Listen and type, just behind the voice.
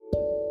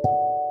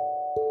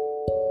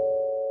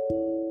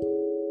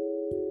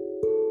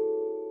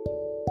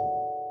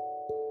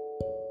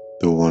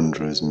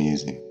wanderer's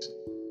musings,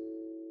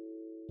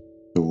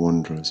 the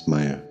wanderer's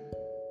mire.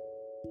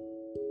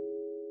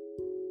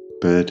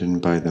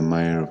 Burdened by the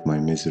mire of my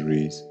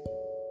miseries,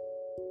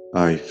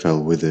 I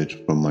fell withered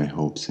from my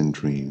hopes and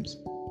dreams.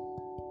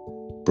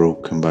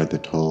 Broken by the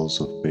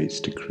tolls of fate's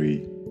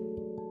decree,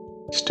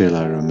 still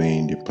I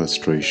remained in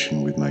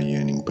prostration with my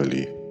yearning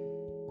belief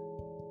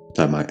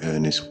that my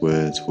earnest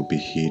words would be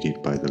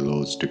heeded by the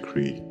Lord's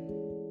decree.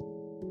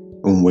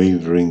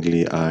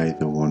 Unwaveringly I,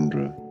 the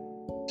wanderer,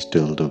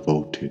 still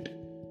devoted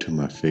to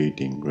my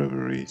fading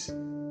reveries.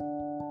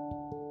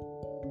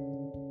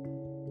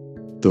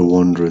 The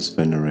wanderer's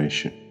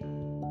veneration.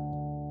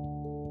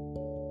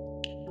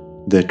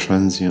 Their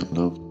transient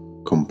love,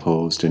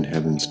 composed in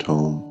heaven's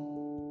tome,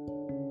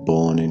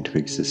 born into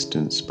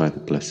existence by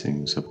the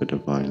blessings of a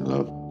divine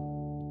love.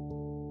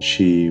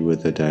 She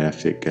with a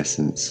deific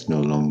essence no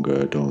longer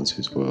adorns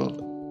his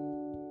world,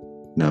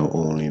 now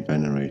only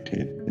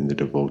venerated in the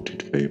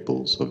devoted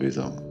fables of his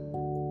own.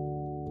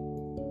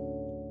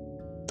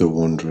 The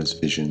wanderer's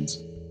visions.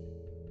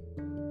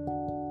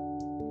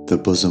 The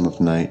bosom of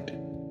night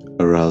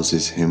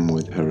arouses him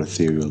with her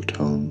ethereal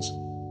tones,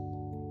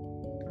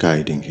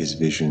 guiding his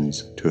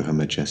visions to her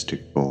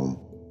majestic form,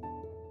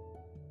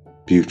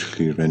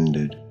 beautifully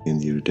rendered in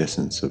the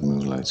iridescence of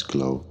moonlight's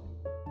glow.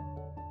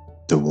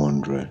 The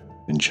wanderer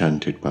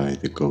enchanted by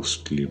the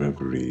ghostly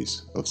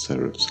reveries of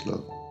seraph's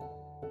love.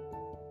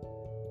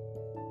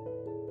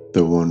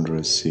 The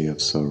wanderer's sea of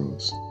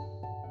sorrows.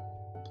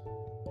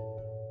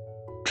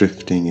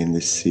 Drifting in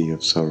this sea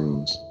of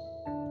sorrows,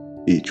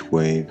 each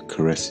wave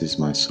caresses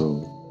my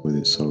soul with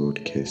its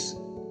sorrowed kiss,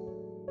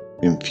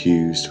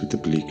 infused with the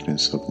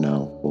bleakness of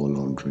now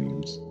forlorn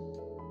dreams,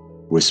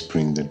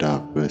 whispering the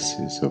dark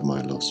verses of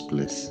my lost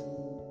bliss,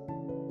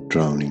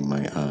 drowning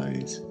my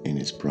eyes in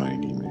its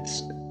briny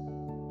mist.